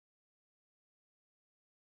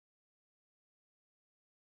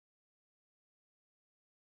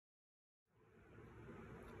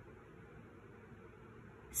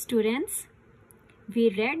Students, we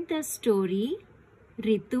read the story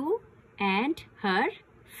Ritu and her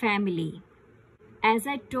family. As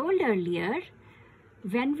I told earlier,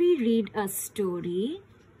 when we read a story,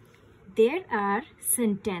 there are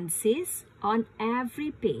sentences on every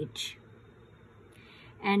page.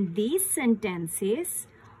 And these sentences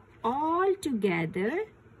all together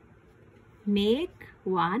make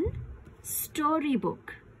one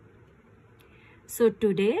storybook. So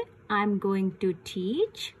today I'm going to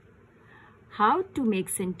teach how to make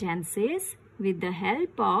sentences with the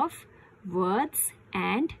help of words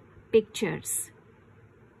and pictures.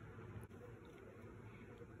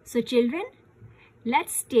 So children,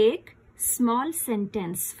 let's take small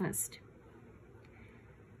sentence first.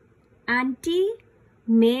 Auntie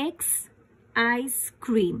makes ice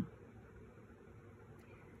cream.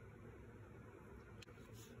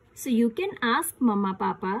 So you can ask Mama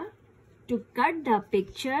Papa to cut the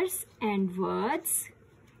pictures and words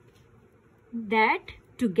that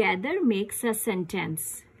together makes a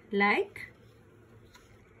sentence. Like,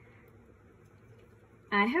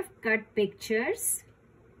 I have cut pictures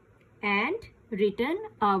and written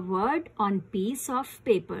a word on piece of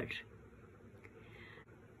paper.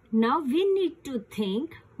 Now we need to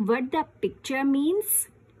think what the picture means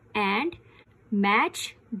and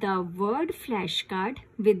match the word flashcard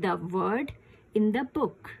with the word in the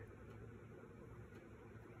book.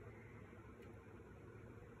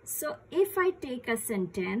 So if I take a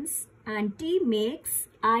sentence, Auntie makes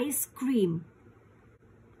ice cream.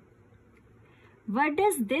 What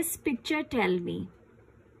does this picture tell me?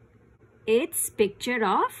 It's picture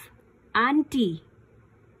of Auntie.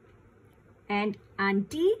 And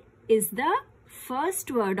Auntie is the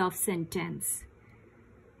first word of sentence.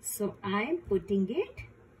 So I am putting it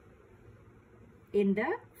in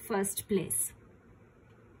the first place.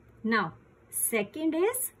 Now, second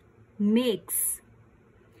is makes.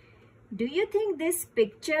 Do you think this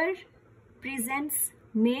picture presents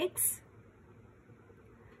makes?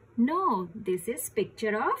 No, this is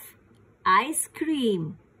picture of ice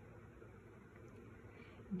cream.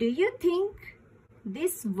 Do you think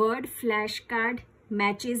this word flashcard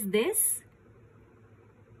matches this?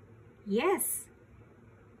 Yes,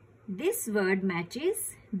 this word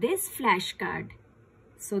matches this flashcard.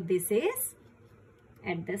 So this is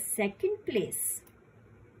at the second place.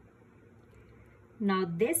 Now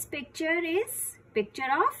this picture is picture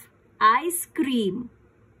of ice cream.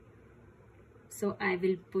 So I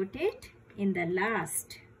will put it in the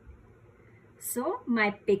last. So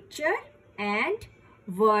my picture and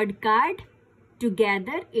word card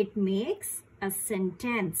together it makes a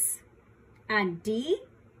sentence. Auntie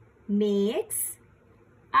makes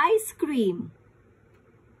ice cream.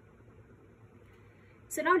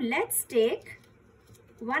 So now let's take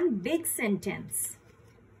one big sentence.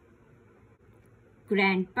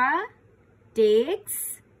 Grandpa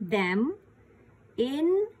takes them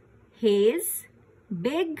in his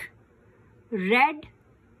big red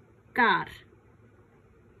car.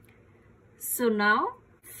 So now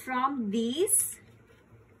from these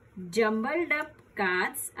jumbled up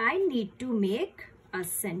cards, I need to make a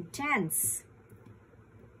sentence.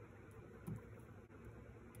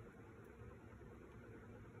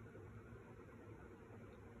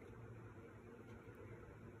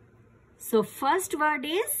 So first word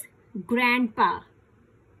is grandpa.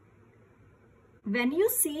 When you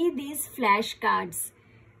see these flashcards,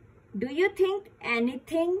 do you think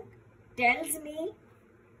anything tells me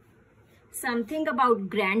something about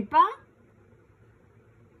grandpa?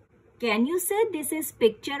 Can you say this is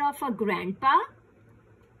picture of a grandpa?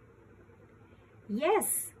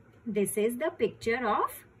 Yes, this is the picture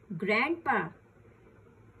of grandpa.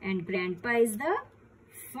 And grandpa is the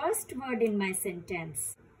first word in my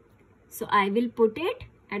sentence. So I will put it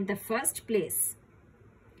at the first place.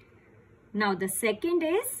 Now the second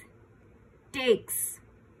is takes.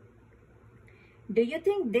 Do you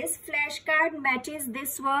think this flashcard matches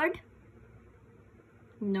this word?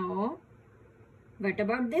 No. What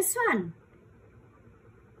about this one?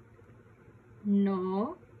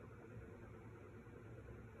 No.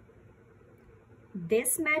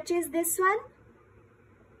 This matches this one?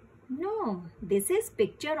 No. This is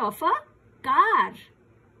picture of a car.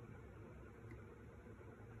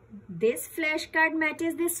 This flashcard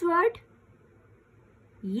matches this word?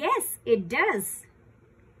 Yes, it does.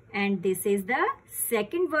 And this is the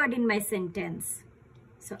second word in my sentence.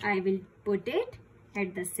 So I will put it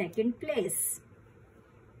at the second place.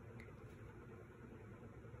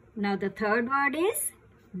 Now the third word is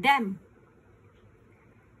them.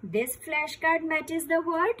 This flashcard matches the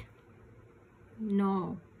word?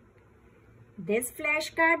 No. This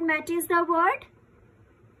flashcard matches the word?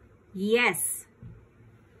 Yes.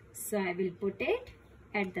 So I will put it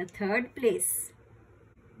at the third place.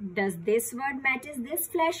 Does this word matches this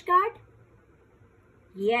flashcard?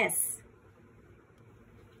 Yes.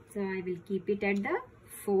 So I will keep it at the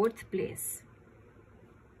fourth place.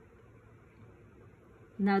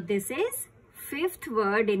 Now this is fifth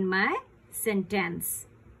word in my sentence.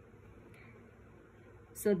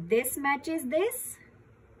 So this matches this?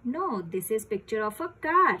 No, this is picture of a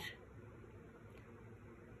car.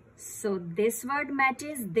 So this word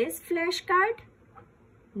matches this flashcard?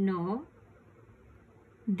 No.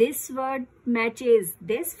 This word matches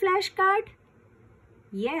this flashcard?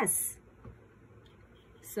 Yes.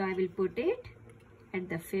 So I will put it at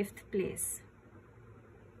the fifth place.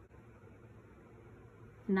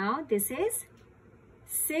 Now this is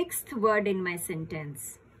sixth word in my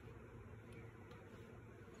sentence.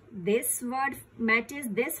 This word matches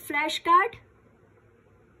this flashcard?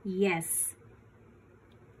 Yes.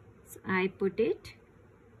 So I put it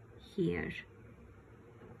here.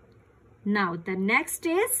 Now the next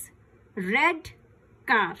is red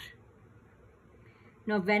car.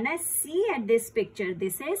 Now when I see at this picture,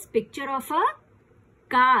 this is picture of a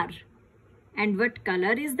car. And what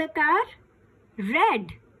color is the car?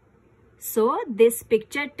 Red. So this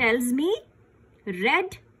picture tells me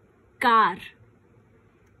red car.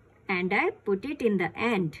 And I put it in the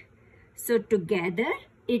end. So together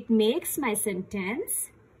it makes my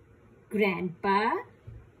sentence, Grandpa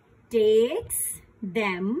takes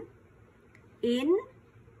them in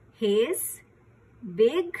his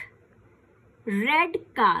big red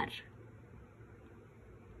car.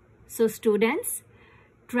 So students,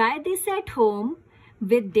 try this at home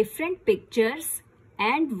with different pictures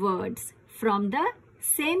and words from the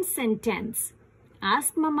same sentence.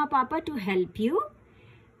 Ask Mama Papa to help you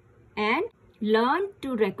and learn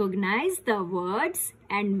to recognize the words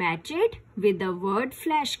and match it with the word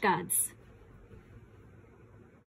flashcards.